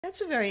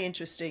That's a very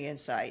interesting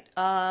insight.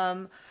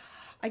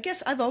 I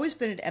guess I've always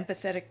been an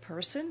empathetic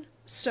person,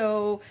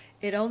 so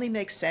it only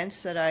makes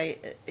sense that I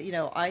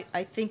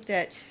think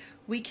that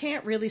we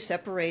can't really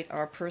separate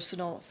our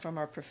personal from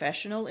our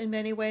professional in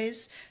many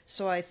ways.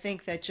 So I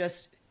think that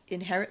just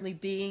inherently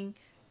being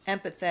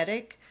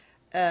empathetic,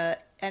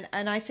 and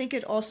I think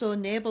it also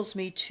enables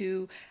me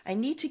to, I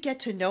need to get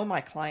to know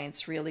my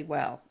clients really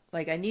well.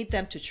 Like I need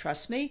them to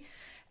trust me,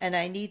 and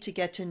I need to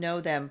get to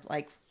know them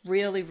like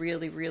really,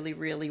 really, really,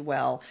 really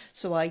well,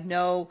 so I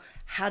know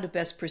how to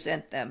best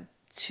present them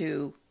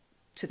to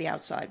to the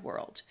outside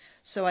world.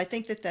 So I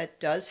think that that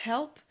does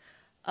help.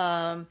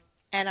 And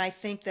I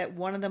think that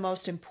one of the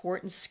most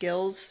important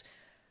skills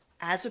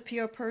as a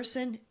PR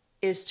person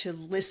is to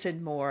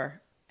listen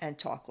more and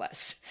talk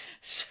less.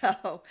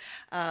 So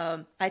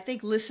I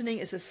think listening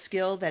is a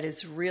skill that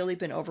has really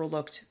been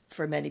overlooked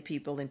for many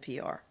people in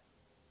PR.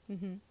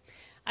 Hmm.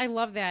 I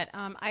love that.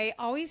 I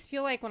always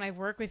feel like when I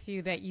work with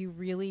you that you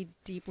really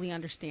deeply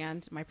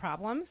understand my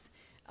problems.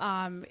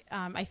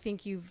 I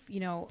think you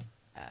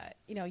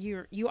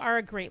are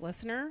a great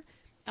listener,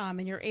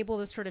 and you're able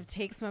to sort of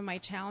take some of my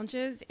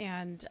challenges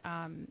and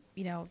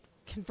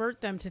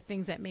convert them to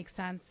things that make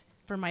sense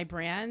for my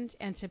brand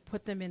and to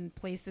put them in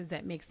places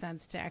that make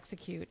sense to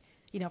execute.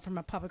 From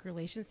a public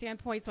relations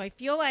standpoint. So I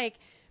feel like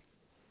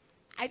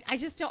I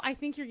just don't. I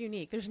think you're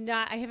unique. There's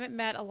not. I haven't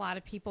met a lot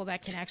of people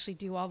that can actually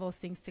do all those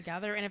things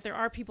together. And if there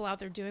are people out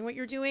there doing what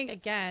you're doing,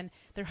 again,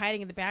 they're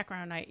hiding in the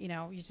background.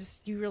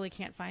 You really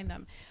can't find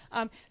them.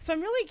 So I'm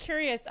really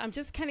curious. I'm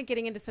just kind of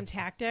getting into some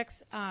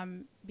tactics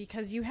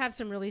because you have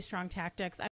some really strong tactics.